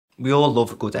We all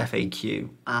love a good FAQ,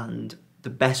 and the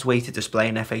best way to display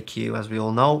an FAQ, as we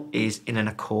all know, is in an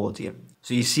accordion.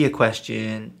 So you see a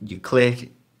question, you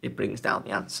click, it brings down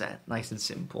the answer, nice and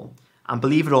simple. And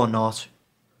believe it or not,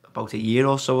 about a year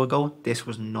or so ago, this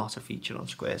was not a feature on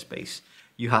Squarespace.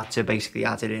 You had to basically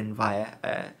add it in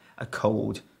via a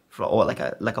code or like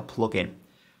a plugin.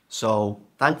 So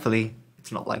thankfully,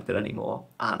 it's not like that anymore.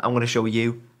 And I'm going to show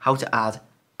you how to add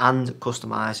and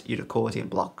customize your accordion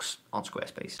blocks on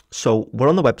Squarespace. So we're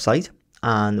on the website,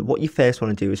 and what you first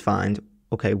want to do is find,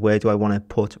 okay, where do I want to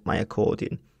put my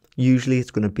accordion? Usually it's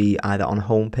going to be either on a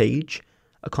home page,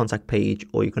 a contact page,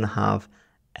 or you're going to have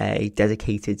a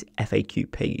dedicated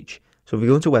FAQ page. So if we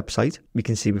go into a website, we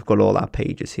can see we've got all our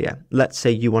pages here. Let's say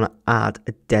you want to add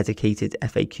a dedicated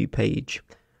FAQ page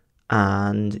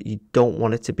and you don't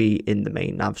want it to be in the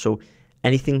main nav. So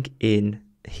anything in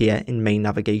here in main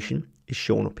navigation is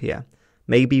shown up here.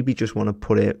 Maybe we just want to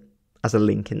put it as a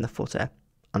link in the footer.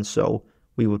 And so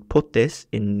we would put this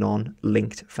in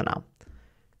non-linked for now.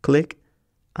 Click,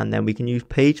 and then we can use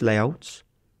page layouts.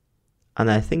 And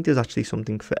I think there's actually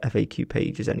something for FAQ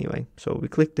pages anyway. So we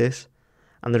click this,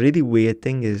 and the really weird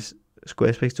thing is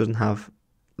Squarespace doesn't have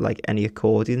like any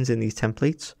accordions in these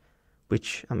templates,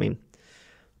 which, I mean,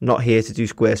 not here to do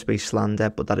Squarespace slander,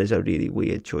 but that is a really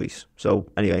weird choice. So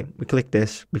anyway, we click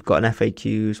this, we've got an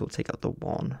FAQs, we'll take out the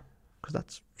one, because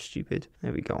that's stupid.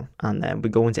 There we go. And then we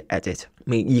go into edit. I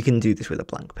mean, you can do this with a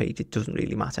blank page, it doesn't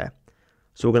really matter.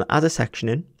 So we're going to add a section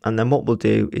in, and then what we'll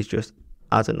do is just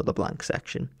add another blank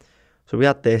section. So we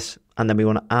add this, and then we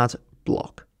want to add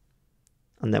block.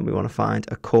 And then we want to find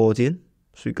accordion.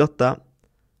 So we got that.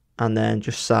 And then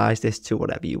just size this to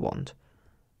whatever you want.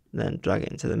 Then drag it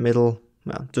into the middle.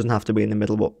 Well, it doesn't have to be in the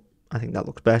middle, but I think that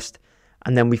looks best.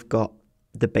 And then we've got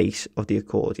the base of the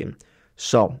accordion.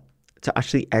 So to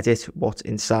actually edit what's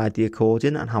inside the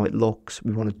accordion and how it looks,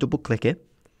 we want to double click it.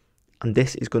 And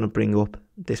this is going to bring up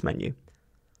this menu.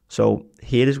 So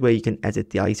here is where you can edit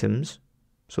the items.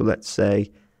 So let's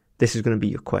say this is going to be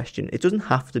your question. It doesn't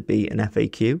have to be an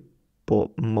FAQ,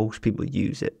 but most people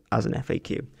use it as an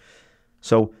FAQ.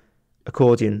 So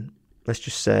accordion, let's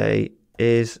just say,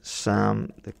 is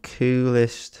Sam the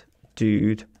coolest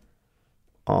dude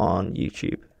on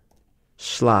YouTube? /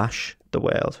 the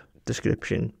world.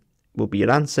 Description will be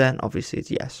your answer, and obviously it's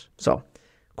yes. So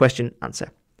question,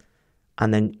 answer.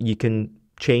 And then you can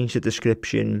change the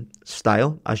description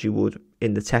style as you would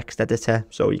in the text editor.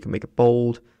 So you can make it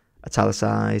bold,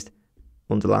 italicized,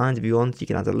 underlined if you want. You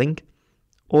can add a link,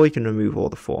 or you can remove all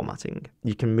the formatting.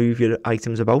 You can move your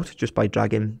items about just by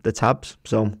dragging the tabs.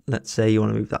 So let's say you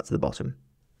want to move that to the bottom.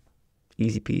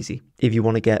 Easy peasy. If you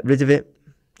want to get rid of it,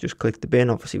 just click the bin.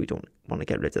 Obviously we don't want to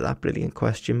get rid of that brilliant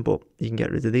question, but you can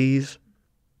get rid of these.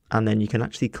 And then you can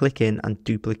actually click in and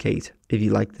duplicate if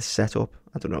you like the setup.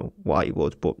 I don't know why you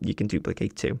would, but you can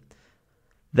duplicate too.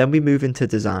 Then we move into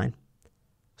design.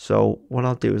 So what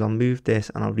I'll do is I'll move this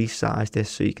and I'll resize this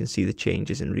so you can see the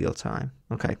changes in real time.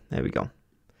 Okay, there we go.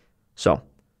 So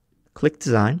click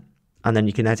design, and then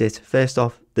you can edit, first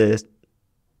off, the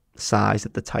size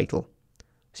of the title.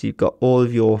 So you've got all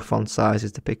of your font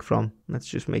sizes to pick from. Let's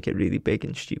just make it really big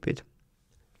and stupid.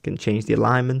 You can change the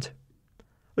alignment.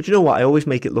 But you know what? I always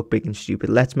make it look big and stupid.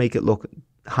 Let's make it look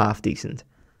half decent.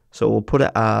 So we'll put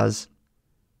it as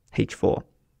H4.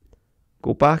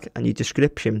 Go back, and your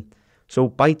description. So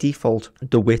by default,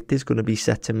 the width is going to be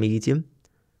set to medium,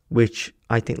 which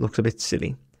I think looks a bit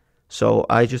silly. So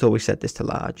I just always set this to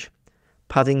large.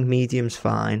 Padding medium's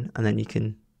fine, and then you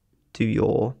can do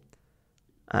your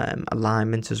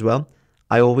alignment as well.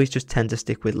 I always just tend to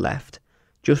stick with left,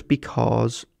 just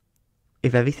because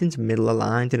if everything's middle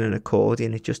aligned in an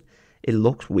accordion, it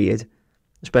looks weird,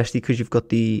 especially because you've got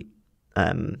the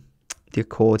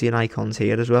accordion icons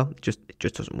here as well. It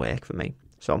just doesn't work for me.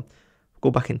 So go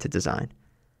back into design.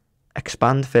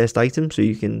 Expand first item, so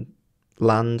you can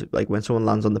land, like when someone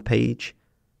lands on the page,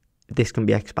 this can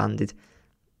be expanded.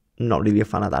 Not really a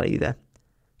fan of that either.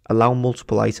 Allow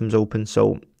multiple items open,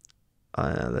 so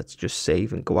let's just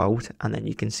save and go out, and then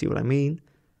you can see what I mean.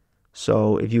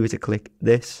 So if you were to click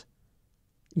this,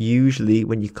 usually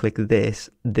when you click this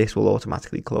will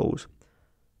automatically close.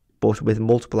 But with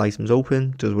multiple items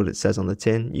open, does what it says on the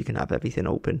tin, you can have everything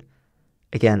open.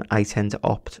 Again, I tend to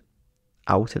opt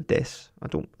out of this. I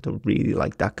don't really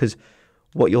like that, because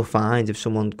what you'll find if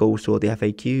someone goes to all the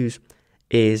FAQs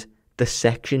is the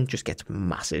section just gets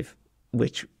massive,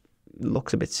 which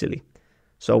looks a bit silly.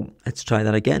 So let's try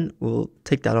that again. We'll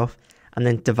take that off, and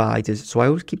then dividers. So I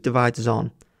always keep dividers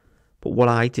on, but what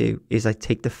I do is I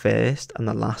take the first and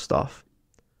the last off.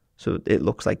 So it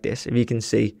looks like this. If you can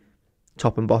see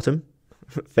top and bottom,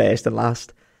 first and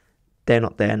last, they're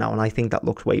not there now, and I think that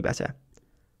looks way better.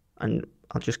 And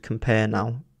I'll just compare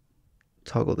now,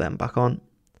 toggle them back on,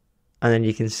 and then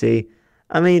you can see,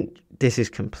 I mean, this is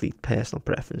complete personal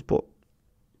preference, but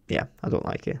yeah, I don't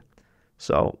like it.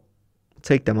 So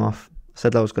take them off. I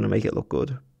said I was going to make it look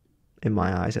good, in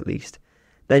my eyes at least.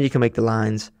 Then you can make the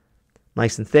lines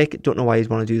nice and thick. Don't know why you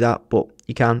want to do that, but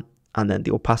you can. And then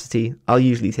the opacity, I'll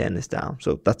usually turn this down,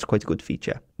 so that's quite a good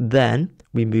feature. Then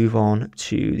we move on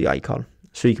to the icon.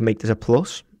 So you can make this a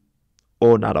plus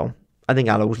or an arrow. I think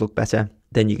arrows look better.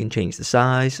 Then you can change the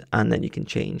size, and then you can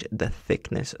change the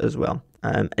thickness as well.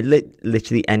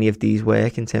 Literally any of these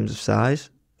work in terms of size.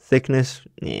 Thickness,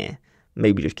 yeah,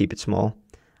 maybe just keep it small.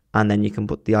 And then you can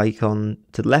put the icon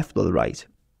to the left or the right.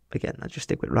 Again, I just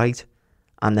stick with right.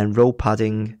 And then row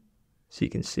padding, so you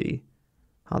can see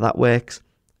how that works.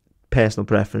 Personal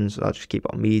preference, I'll just keep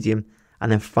it on medium.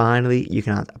 And then finally, you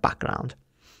can add a background.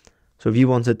 So if you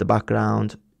wanted the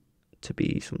background to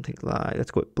be something like,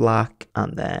 let's go with black,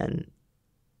 and then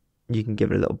you can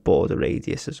give it a little border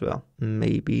radius as well.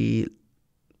 Maybe,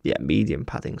 yeah, medium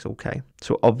padding's okay.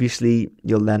 So obviously,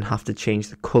 you'll then have to change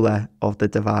the color of the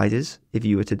dividers if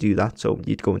you were to do that. So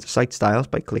you'd go into site styles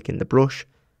by clicking the brush,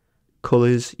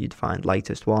 colors, you'd find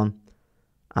lightest one.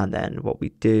 And then what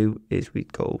we'd do is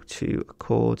we'd go to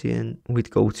accordion. We'd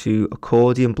go to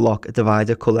accordion block a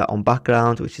divider color on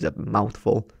background, which is a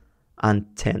mouthful, and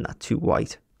turn that to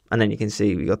white. And then you can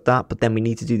see we got that, but then we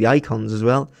need to do the icons as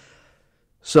well.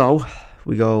 So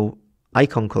we go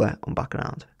icon color on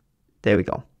background. There we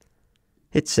go.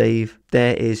 Hit save.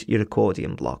 There is your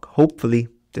accordion block. Hopefully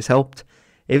this helped.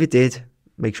 If it did,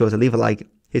 make sure to leave a like,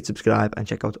 hit subscribe, and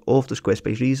check out all of the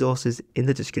Squarespace resources in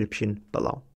the description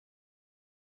below.